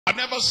I've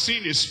never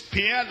seen a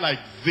spear like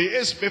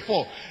this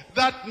before.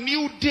 That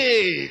new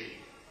day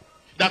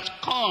that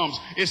comes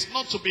is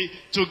not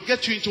to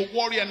get you into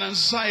worry and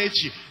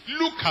anxiety.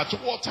 Look at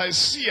what I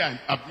see and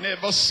I've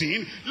never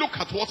seen. Look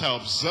at what I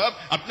observe,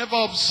 I've never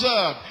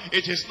observed.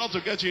 It is not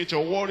to get you into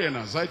worry and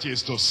anxiety.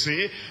 It's to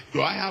say,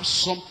 do I have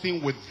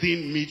something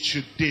within me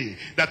today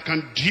that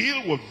can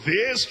deal with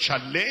this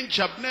challenge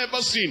I've never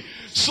seen,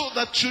 so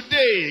that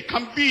today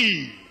can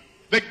be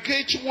the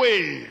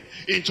gateway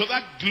into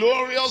that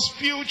glorious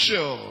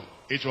future.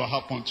 It will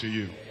happen to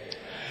you.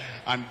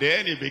 And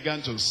then he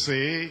began to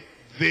say,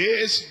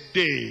 this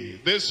day,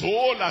 this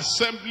whole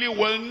assembly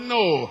will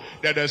know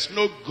that there's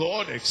no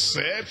God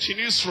except in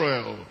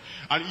Israel.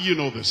 And you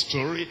know the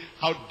story,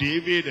 how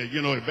David,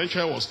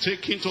 eventually was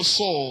taken to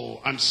Saul,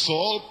 and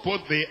Saul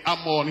put the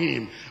armor on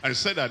him and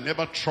said, I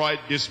never tried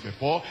this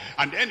before.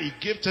 And then he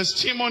gave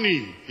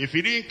testimony. If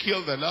he didn't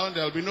kill the lion,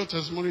 there'll be no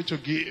testimony to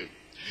give.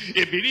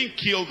 If he didn't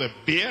kill the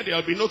bear,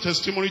 there'll be no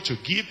testimony to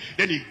give.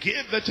 Then he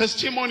gave the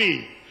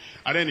testimony.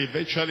 And then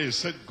eventually he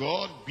said,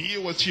 God be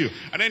with you.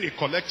 And then he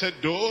collected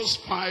those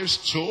 5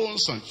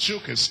 stones and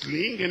took a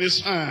sling in his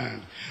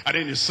hand. And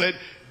then he said,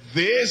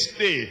 this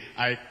day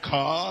I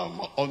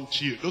come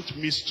unto you. Don't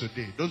miss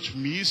today. Don't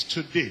miss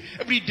today.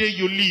 Every day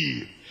you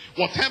live,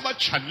 whatever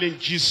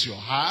challenges you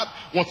have,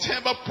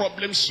 whatever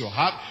problems you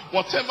have,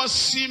 whatever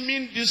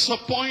seeming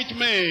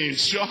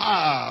disappointments you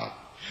have,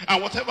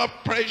 and whatever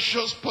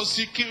precious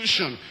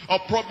persecution or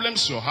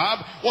problems you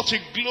have, what a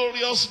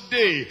glorious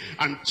day.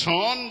 And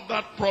turn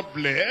that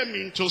problem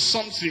into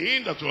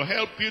something that will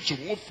help you to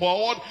move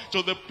forward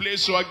to the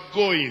place you are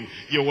going.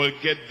 You will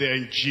get there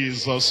in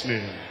Jesus'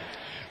 name.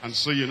 And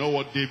so you know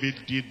what David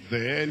did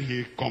then?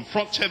 He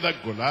confronted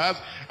that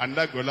Goliath, and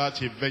that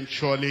Goliath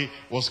eventually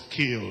was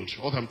killed.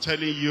 What I'm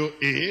telling you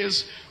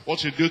is,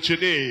 what you do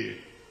today,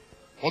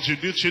 what you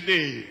do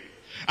today,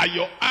 and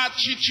your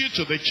attitude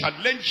to the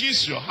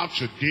challenges you have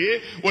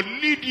today will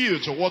lead you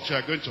to what you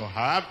are going to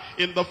have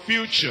in the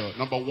future.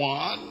 Number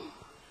one,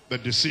 the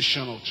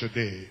decision of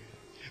today.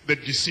 The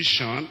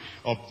decision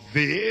of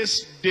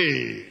this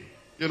day.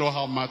 You know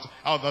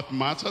how that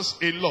matters?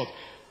 A lot.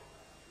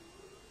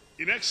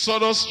 In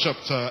Exodus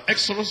chapter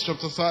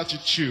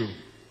 32.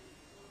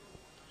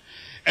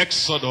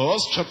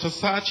 Exodus chapter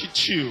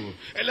 32.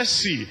 And let's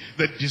see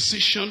the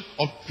decision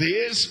of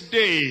this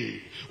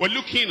day. We're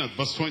looking at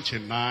verse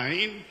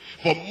 29.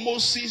 For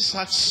Moses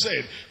had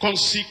said,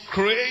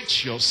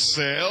 consecrate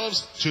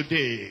yourselves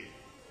today.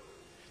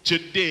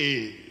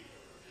 Today.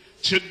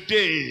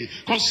 Today.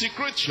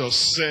 Consecrate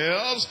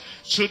yourselves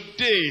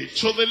today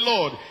to the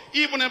Lord.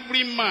 Even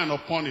every man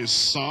upon his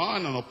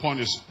son and upon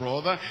his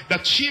brother,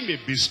 that he may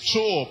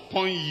bestow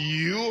upon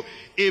you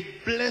a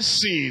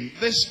blessing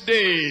this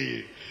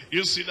day.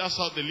 You see, that's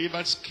how the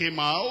Levites came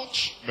out.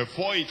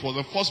 Before, it was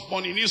the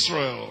firstborn in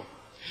Israel.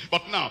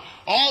 But now,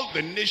 all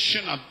the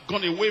nation had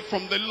gone away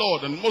from the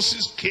Lord. And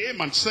Moses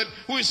came and said,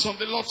 who is on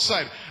the Lord's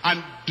side?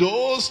 And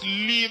those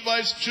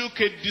Levites took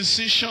a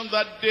decision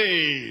that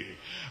day.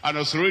 And I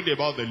was reading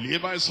about the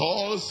Levites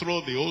all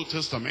through the Old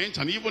Testament.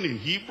 And even in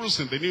Hebrews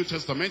in the New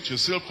Testament, you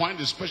still find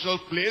a special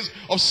place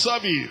of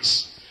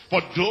service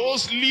for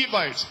those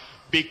Levites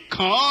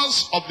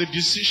because of the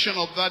decision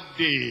of that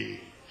day.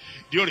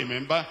 Do you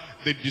remember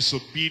the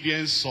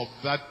disobedience of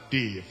that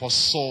day for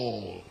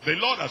Saul? The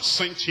Lord had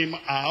sent him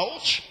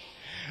out,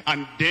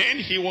 and then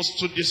he was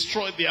to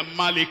destroy the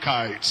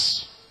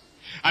Amalekites.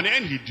 And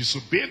then he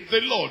disobeyed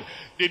the Lord.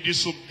 The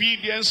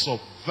disobedience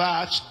of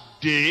that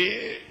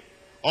day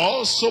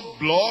also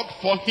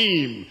blocked for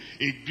him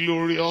a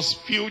glorious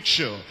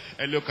future.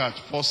 And look at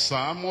 1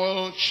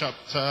 Samuel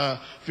chapter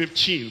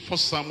 15. 1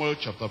 Samuel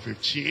chapter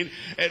 15.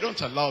 And don't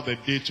allow the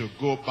day to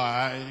go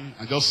by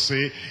and just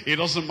say, it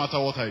doesn't matter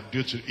what I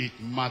do to it.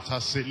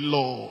 Matters a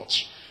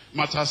lot.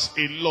 Matters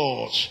a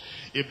lot.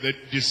 If the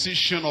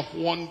decision of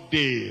one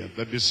day,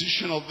 the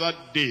decision of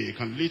that day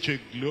can lead to a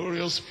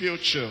glorious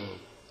future,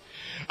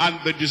 and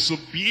the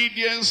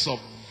disobedience of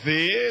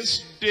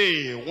this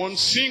day, one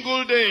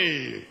single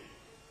day,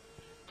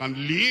 can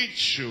lead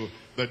to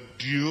the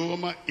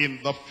doom in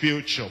the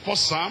future. 1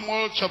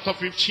 Samuel chapter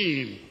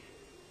 15.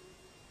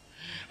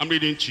 I'm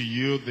reading to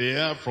you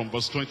there from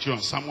verse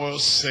 21. Samuel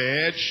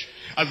said,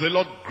 as the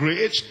Lord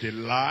great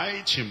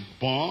delight in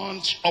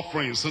burnt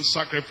offerings and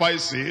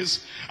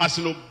sacrifices, as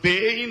in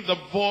obeying the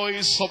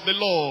voice of the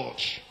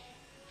Lord.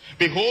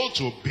 Behold,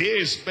 to obey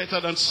is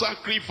better than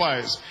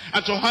sacrifice,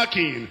 and to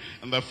hearken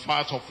and the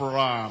fat of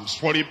rams.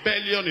 For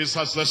rebellion is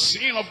as the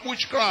sin of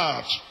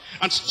witchcraft,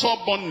 and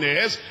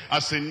stubbornness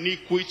as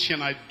iniquity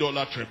and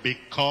idolatry.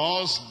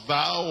 Because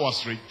thou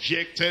hast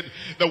rejected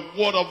the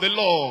word of the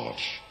Lord,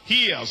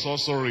 he has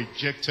also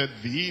rejected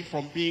thee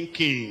from being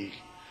king.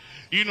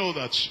 You know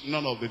that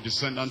none of the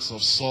descendants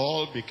of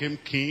Saul became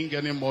king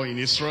anymore in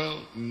Israel?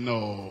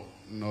 No.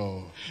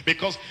 No.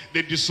 Because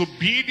the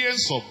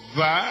disobedience of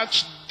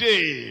that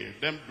day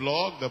then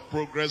blocked the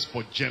progress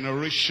for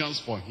generations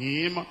for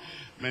him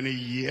many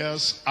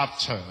years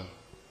after.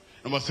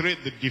 Number 3,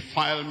 the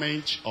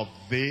defilement of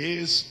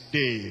this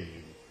day.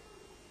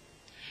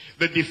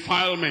 the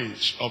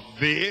defilement of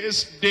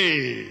this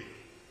day.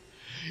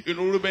 You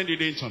know, Reuben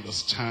didn't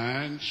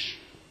understand.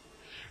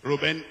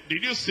 Reuben,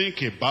 did you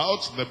think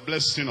about the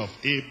blessing of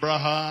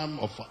Abraham,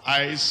 of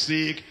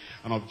Isaac,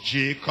 and of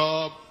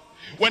Jacob?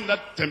 When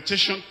that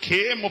temptation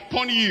came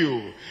upon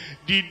you,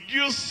 did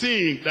you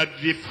think that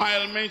the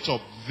defilement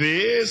of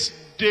this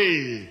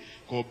day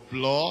could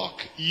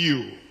block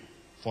you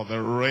for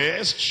the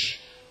rest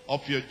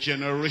of your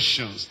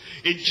generations?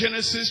 In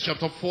Genesis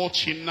chapter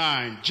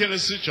 49,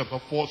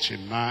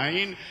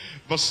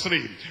 verse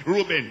 3,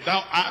 Reuben,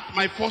 thou art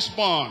my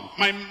firstborn,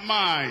 my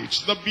might,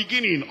 the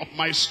beginning of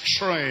my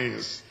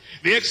strength,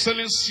 the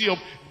excellency of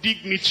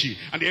dignity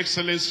and the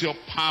excellency of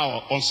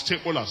power,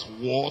 unstable as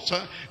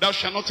water. Thou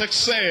shalt not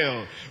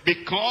excel,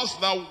 because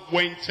thou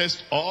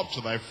wentest up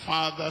to thy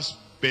father's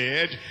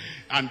bed,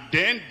 and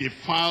then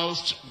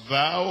defilest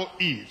thou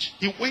it.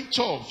 He went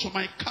up to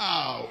my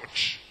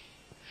couch.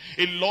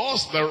 He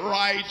lost the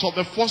right of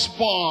the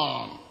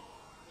firstborn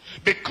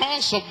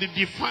because of the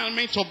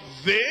defilement of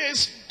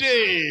this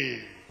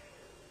day,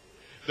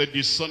 the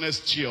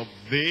dishonesty of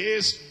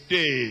this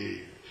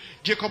day.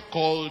 Jacob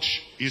called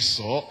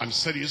Esau and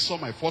said, Esau,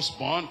 my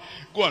firstborn,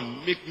 go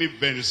and make me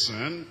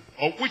venison,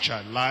 of which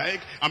I like,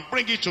 and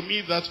bring it to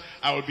me that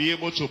I will be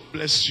able to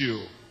bless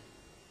you.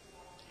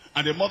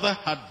 And the mother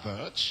had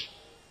that.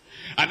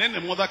 And then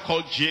the mother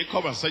called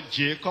Jacob and said,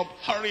 Jacob,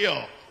 hurry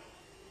up.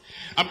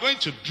 I'm going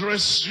to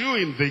dress you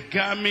in the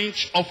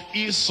garment of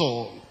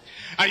Esau,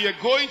 and you're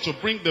going to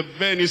bring the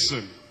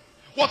venison.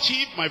 What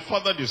if my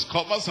father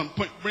discovers and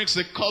brings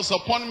a curse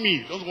upon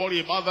me? Don't worry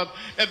about that.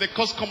 Let the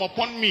curse come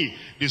upon me.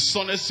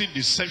 Dishonesty,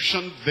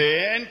 deception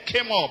then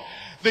came up.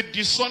 The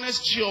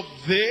dishonesty of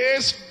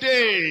this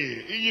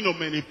day. You know,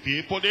 many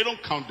people, they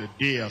don't count the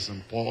day as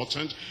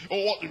important.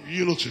 Or what,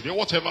 you know, today,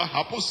 whatever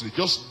happens, they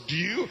just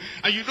do.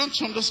 And you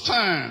don't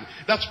understand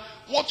that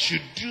what you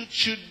do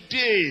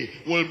today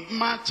will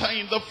matter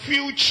in the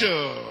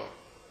future.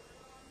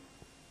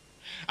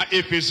 And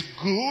if it's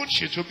good,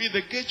 it will be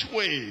the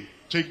gateway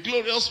to a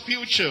glorious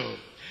future.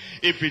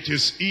 If it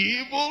is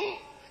evil,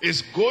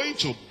 it's going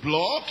to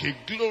block a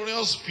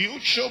glorious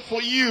future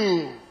for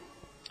you.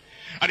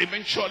 And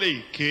eventually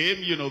he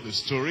came, you know the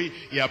story,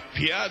 he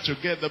appeared to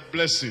get the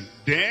blessing.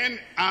 Then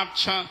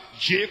after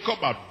Jacob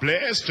had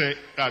blessed,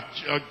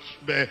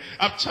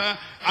 after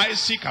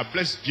Isaac had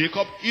blessed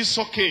Jacob,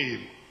 Esau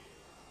came.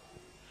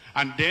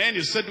 And then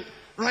he said,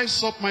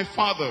 rise up, my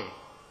father,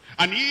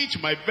 and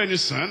eat my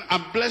venison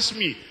and bless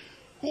me.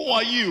 Who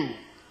are you?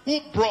 Who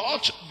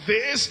brought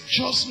this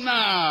just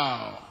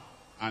now?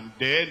 And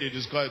then they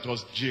discovered it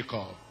was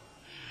Jacob.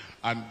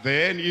 And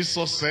then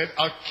Esau said,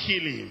 I'll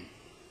kill him.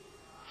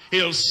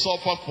 He'll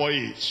suffer for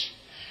it.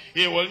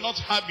 He will not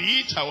have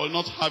it, I will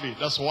not have it.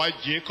 That's why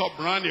Jacob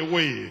ran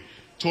away.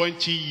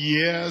 20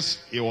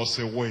 years he was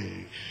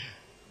away.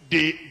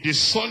 The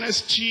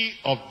dishonesty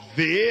of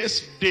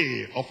this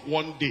day, of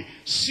one day.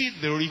 See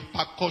the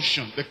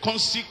repercussion, the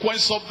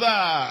consequence of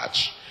that.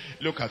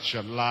 Look at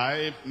your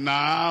life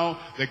now.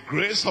 The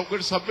grace of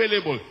God is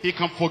available. He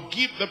can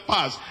forgive the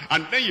past.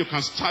 And then you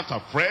can start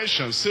afresh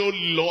and say, oh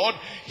Lord,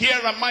 here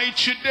am I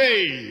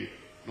today.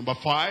 Number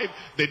 5,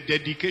 the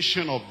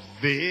dedication of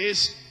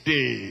this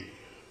day.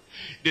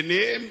 The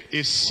name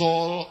is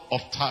Saul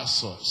of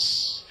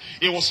Tarsus.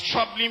 He was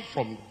traveling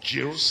from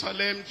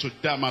Jerusalem to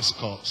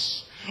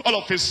Damascus. All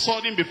of a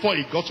sudden, before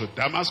he got to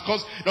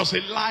Damascus, there was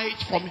a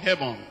light from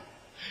heaven.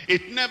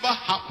 It never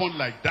happened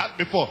like that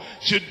before.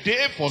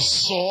 Today for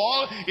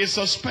Saul is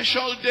a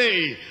special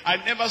day. I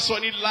never saw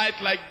any light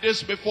like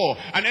this before.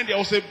 And then there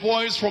was a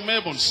voice from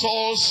heaven.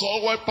 Saul,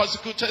 Saul, why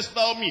persecutest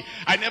thou me?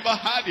 I never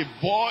had a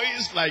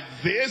voice like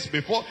this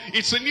before.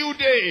 It's a new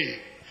day.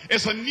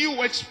 It's a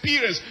new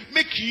experience.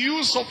 Make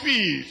use of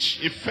it.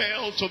 He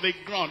fell to the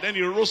ground. Then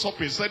he rose up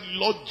and said,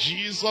 Lord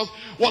Jesus,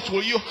 what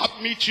will you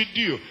have me to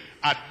do?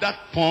 At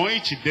that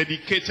point, he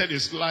dedicated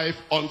his life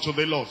unto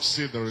the Lord.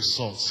 See the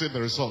result. See the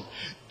result.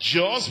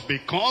 Just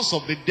because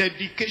of the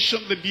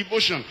dedication, the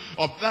devotion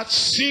of that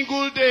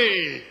single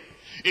day,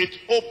 it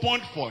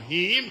opened for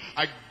him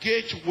a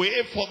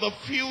gateway for the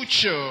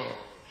future.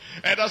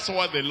 And that's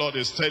what the Lord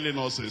is telling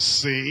us, is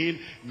saying,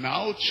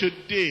 now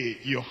today,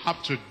 you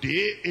have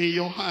today in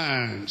your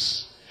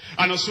hands.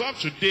 And as you have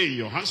today in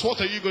your hands,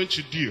 what are you going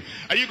to do?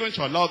 Are you going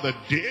to allow the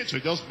day to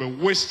just be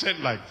wasted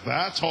like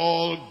that,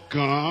 all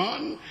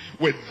gone,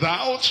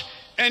 without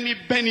any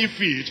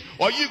benefit?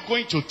 Or are you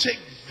going to take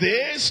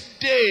this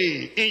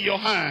day in your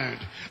hand?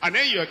 And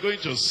then you are going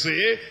to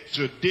say,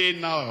 today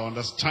now I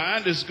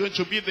understand, is going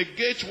to be the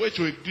gateway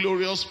to a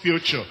glorious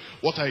future.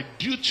 What I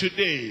do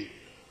today,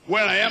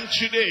 where I am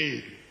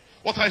today,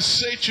 what I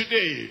say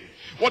today,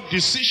 what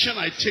decision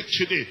I take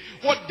today,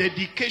 what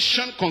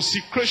dedication,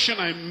 consecration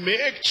I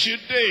make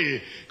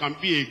today can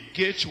be a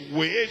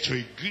gateway to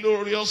a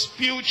glorious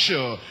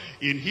future.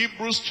 In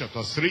Hebrews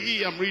chapter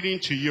 3, I'm reading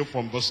to you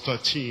from verse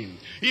 13.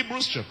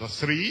 Hebrews chapter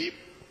 3,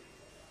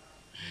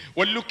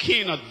 we're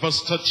looking at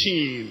verse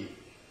 13.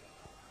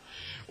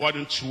 Why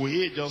don't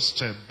we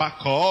just back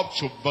up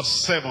to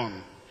verse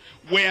 7.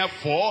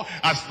 Wherefore,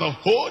 as the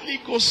Holy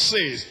Ghost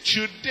says,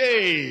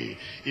 today,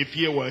 if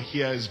you will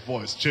hear his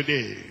voice,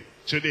 today,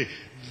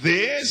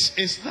 this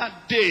is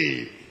that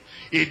day,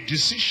 a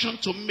decision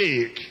to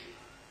make,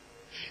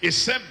 a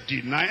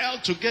self-denial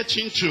to get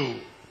into,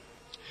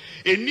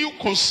 a new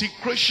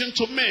consecration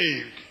to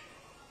make,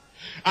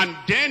 and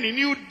then a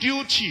new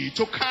duty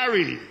to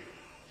carry,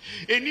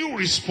 a new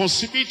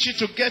responsibility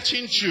to get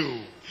into.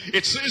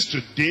 It says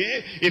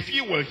today, if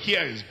you will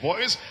hear his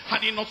voice,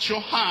 harden not your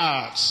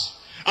hearts,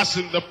 as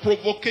in the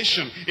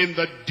provocation, in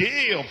the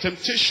day of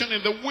temptation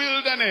in the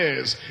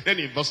wilderness. Then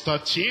in verse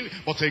 13,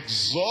 but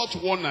exhort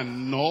one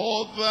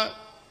another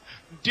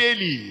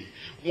daily,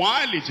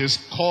 while it is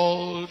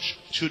called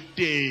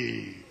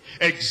today.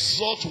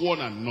 Exhort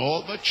one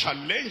another,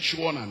 challenge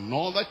one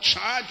another,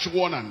 charge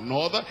one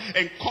another,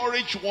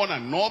 encourage one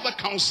another,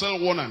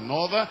 counsel one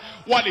another,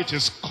 while it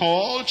is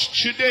called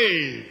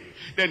today.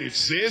 Then it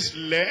says,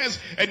 lest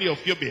any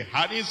of you be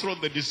hardened through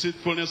the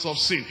deceitfulness of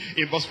sin.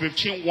 In verse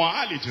 15,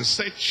 while it is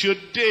said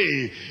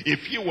today,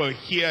 if you will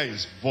hear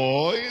his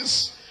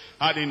voice,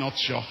 harden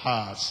not your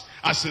hearts.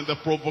 As in the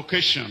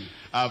provocation,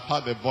 I've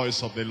heard the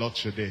voice of the Lord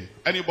today.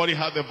 Anybody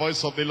heard the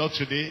voice of the Lord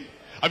today?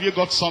 Have you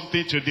got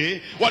something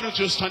today? Why don't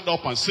you stand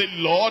up and say,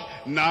 Lord,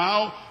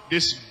 now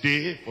this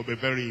day will be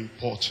very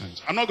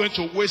important. I'm not going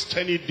to waste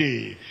any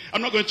day.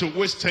 I'm not going to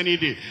waste any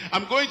day.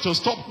 I'm going to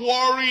stop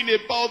worrying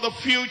about the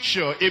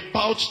future,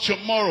 about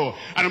tomorrow.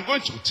 And I'm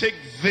going to take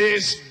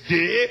this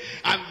day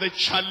and the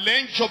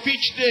challenge of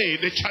each day,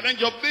 the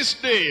challenge of this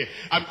day,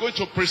 I'm going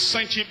to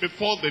present it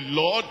before the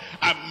Lord.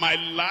 And my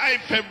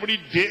life every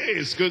day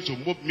is going to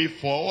move me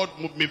forward,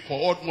 move me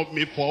forward, move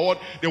me forward.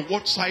 The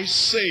words I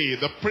say,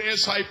 the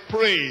prayers I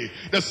pray,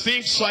 the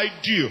things I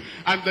do,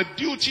 and the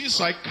duties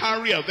I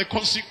carry out, the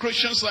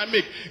consecrations I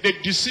make, the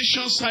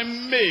decisions I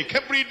make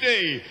every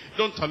day.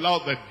 Don't allow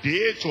the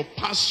day to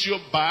pass you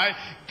by.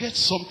 Get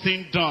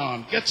something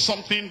done. Get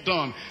something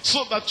done.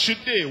 So that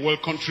today will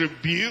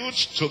contribute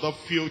to the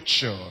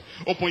future.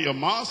 Open your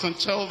mouth and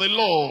tell the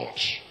Lord.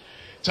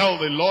 Tell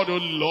the Lord, oh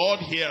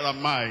Lord, here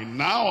am I.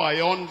 Now I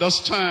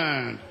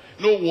understand.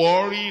 No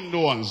worry,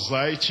 no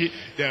anxiety.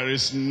 There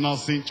is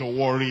nothing to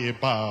worry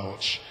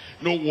about.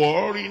 No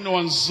worry, no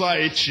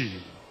anxiety.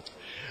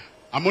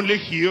 I'm only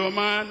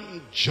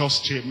human,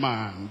 just a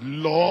man.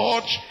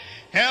 Lord,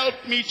 help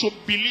me to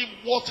believe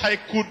what I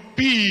could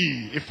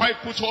be if I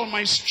put all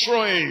my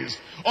strength,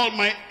 all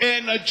my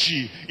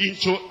energy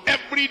into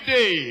every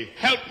day.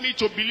 Help me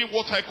to believe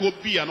what I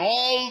could be and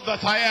all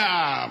that I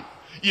am.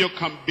 You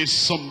can be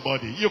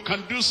somebody. You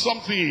can do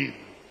something.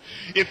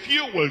 If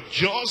you will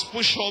just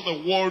push all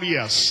the worry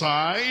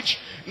aside,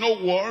 no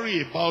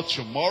worry about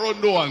tomorrow,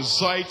 no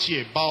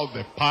anxiety about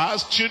the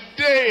past.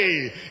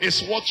 Today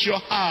is what you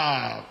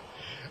have.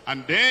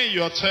 And then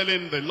you are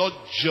telling the Lord,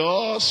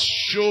 just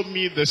show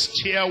me the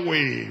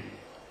stairway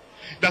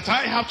that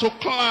I have to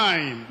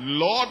climb.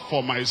 Lord,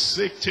 for my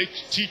sake,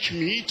 teach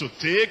me to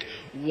take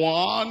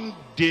one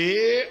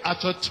day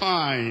at a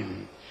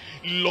time.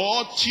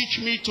 Lord,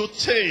 teach me to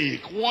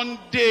take one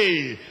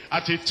day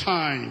at a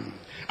time.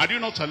 I do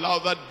not allow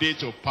that day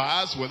to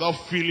pass without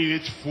filling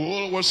it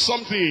full with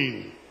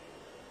something.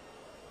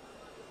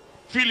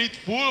 Fill it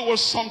full with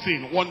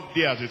something. One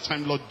day at a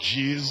time, Lord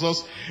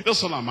Jesus.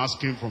 That's what I'm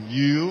asking from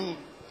you.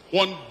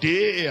 One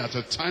day at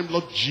a time,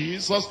 Lord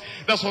Jesus.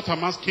 That's what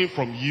I'm asking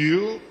from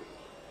you.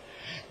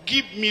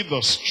 Give me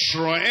the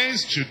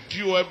strength to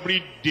do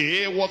every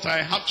day what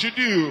I have to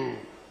do.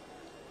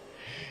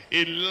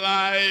 A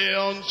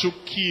lion to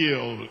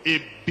kill,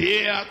 a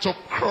bear to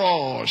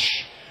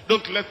crush.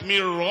 Don't let me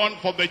run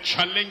for the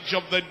challenge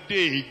of the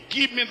day.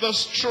 Give me the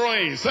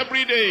strength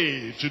every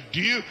day to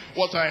do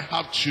what I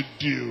have to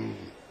do.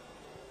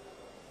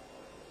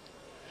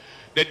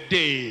 The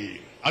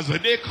day, as the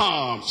day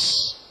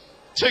comes,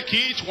 take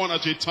it one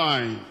at a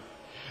time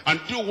and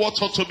do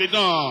what ought to be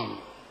done.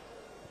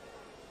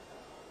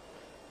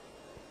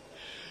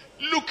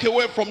 Look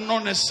away from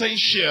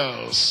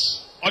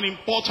non-essentials,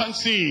 unimportant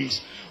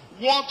things.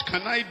 What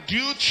can I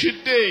do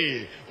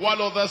today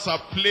while others are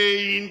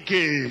playing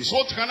games?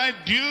 What can I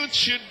do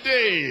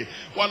today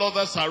while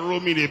others are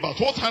roaming about?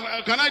 What can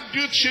I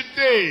do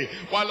today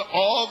while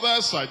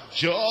others are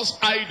just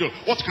idle?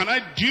 What can I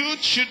do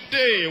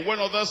today when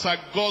others are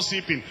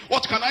gossiping?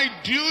 What can I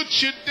do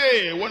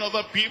today when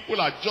other people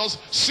are just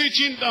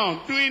sitting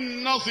down,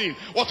 doing nothing?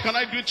 What can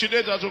I do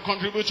today that will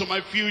contribute to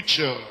my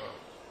future?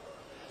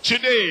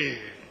 Today.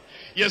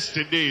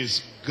 Yesterday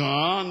is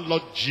gone,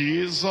 Lord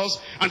Jesus,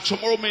 and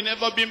tomorrow may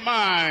never be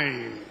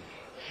mine.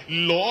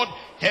 Lord,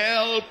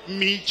 help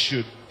me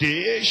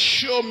today.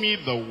 Show me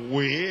the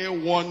way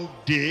one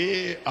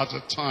day at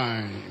a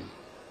time.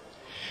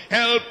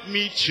 Help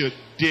me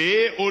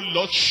today, oh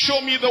Lord,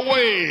 show me the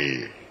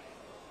way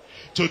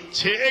to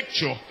take,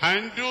 to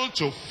handle,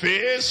 to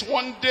face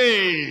one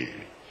day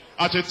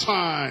at a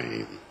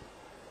time.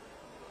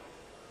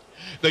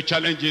 The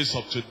challenges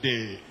of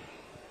today,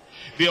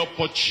 the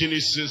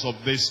opportunities of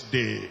this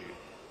day,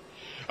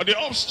 the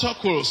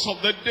obstacles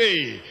of the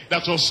day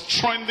that will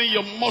strengthen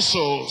your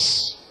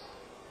muscles,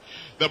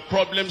 the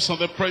problems and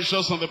the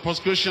pressures and the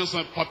persecutions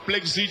and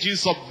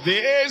perplexities of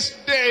this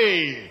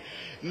day.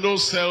 No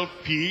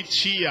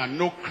self-pity and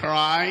no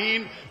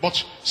crying,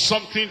 but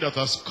something that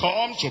has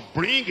come to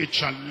bring a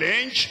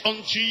challenge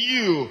unto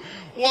you.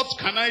 What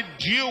can I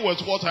do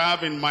with what I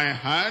have in my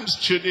hands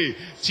today?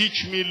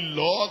 Teach me,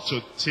 Lord,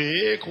 to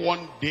take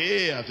one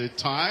day at a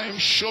time.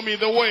 Show me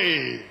the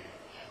way.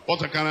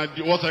 What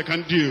I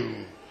can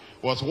do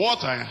with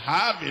what I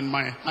have in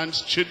my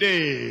hands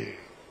today.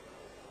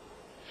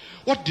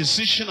 What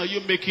decision are you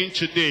making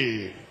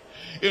today?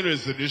 It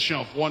is the decision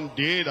of one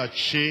day that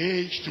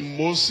changed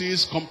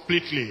Moses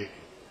completely.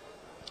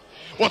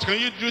 What can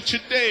you do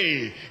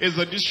today? Is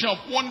the decision of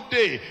one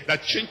day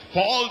that changed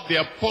Paul the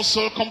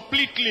apostle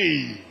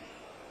completely.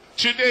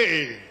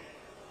 Today.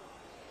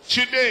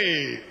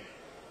 Today.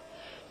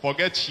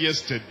 Forget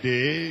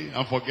yesterday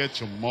and forget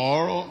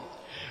tomorrow.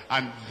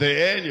 And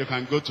then you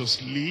can go to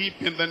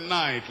sleep in the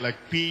night like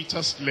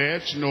Peter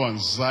slept. No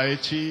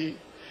anxiety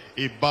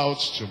about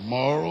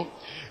tomorrow.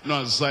 No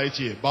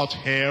anxiety about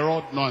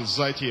Herod. No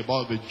anxiety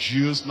about the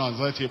Jews. No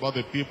anxiety about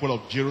the people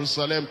of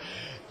Jerusalem.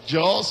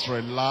 Just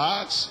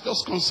relax.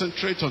 Just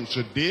concentrate on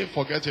today.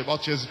 Forget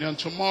about yesterday and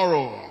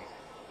tomorrow.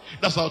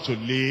 That's how to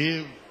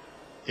live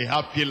a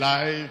happy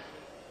life,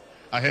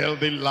 a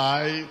healthy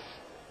life,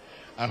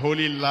 a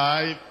holy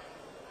life,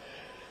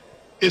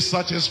 a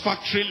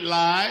satisfactory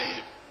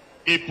life,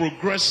 a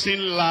progressing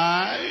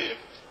life.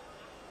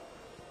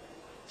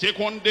 Take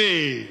one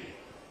day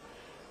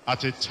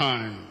at a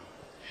time.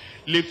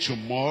 Leave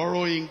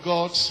tomorrow in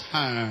God's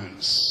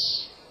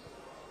hands.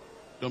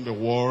 Don't be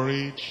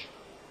worried.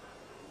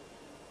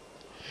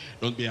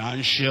 Don't be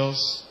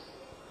anxious.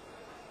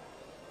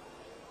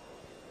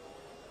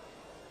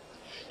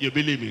 You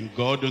believe in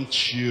God,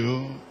 don't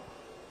you?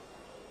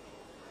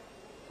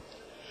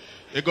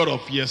 The God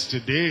of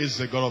yesterday is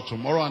the God of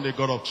tomorrow and the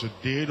God of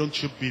today.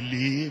 Don't you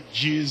believe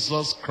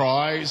Jesus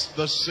Christ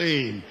the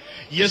same?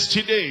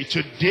 Yesterday,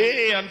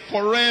 today, and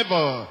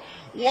forever.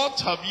 What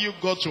have you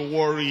got to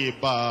worry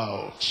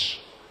about?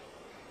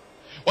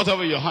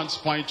 Whatever your hands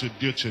find to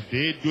do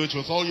today, do it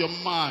with all your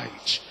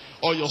might,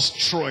 all your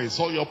strength,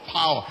 all your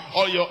power,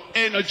 all your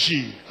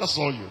energy. That's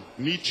all you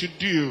need to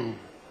do.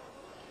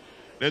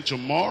 Then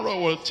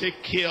tomorrow will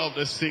take care of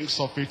the things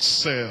of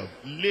itself.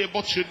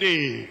 Labor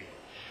today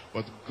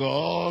with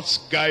God's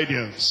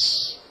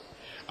guidance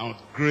and with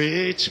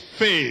great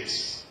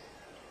faith.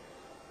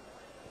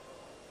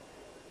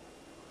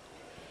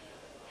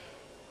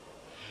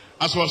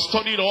 As we have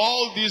studied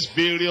all these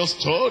various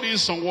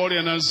studies on worry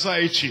and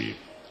anxiety,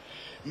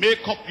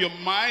 make up your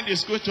mind.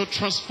 It's going to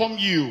transform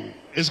you.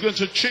 It's going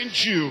to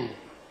change you.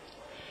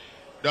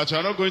 That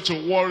you're not going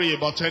to worry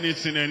about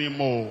anything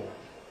anymore.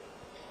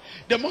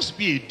 There must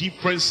be a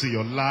difference in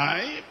your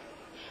life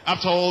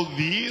after all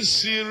these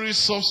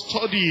series of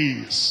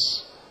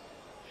studies.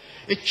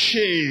 A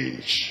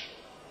change,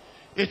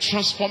 a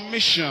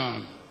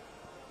transformation.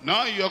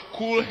 Now you're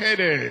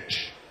cool-headed.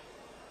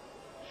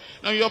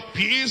 Now you have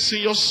peace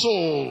in your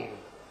soul.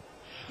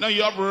 Now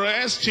you have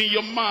rest in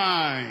your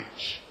mind.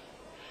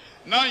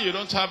 Now you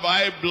don't have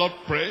high blood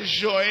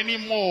pressure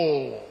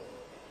anymore.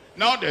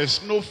 Now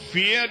there's no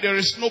fear, there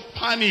is no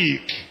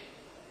panic.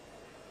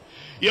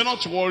 You're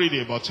not worried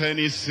about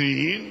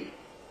anything.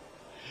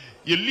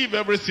 You leave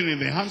everything in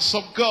the hands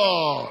of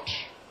God.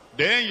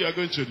 Then you are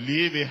going to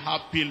live a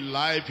happy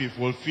life, a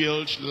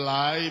fulfilled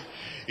life,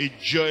 a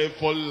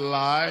joyful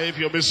life.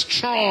 You'll be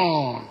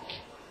strong.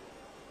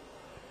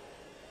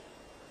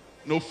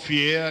 No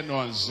fear,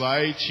 no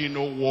anxiety,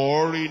 no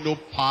worry, no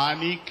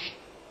panic,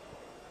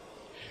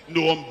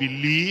 no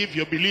unbelief.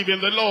 You believe in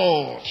the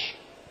Lord.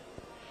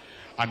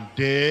 And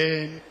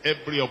then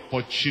every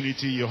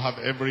opportunity you have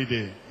every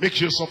day, make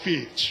use of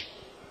it.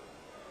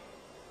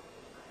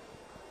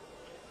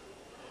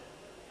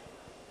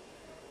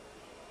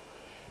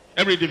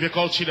 Every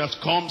difficulty that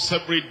comes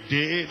every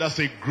day, that's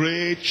a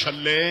great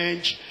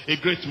challenge, a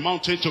great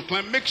mountain to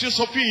climb. Make use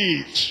of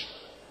it.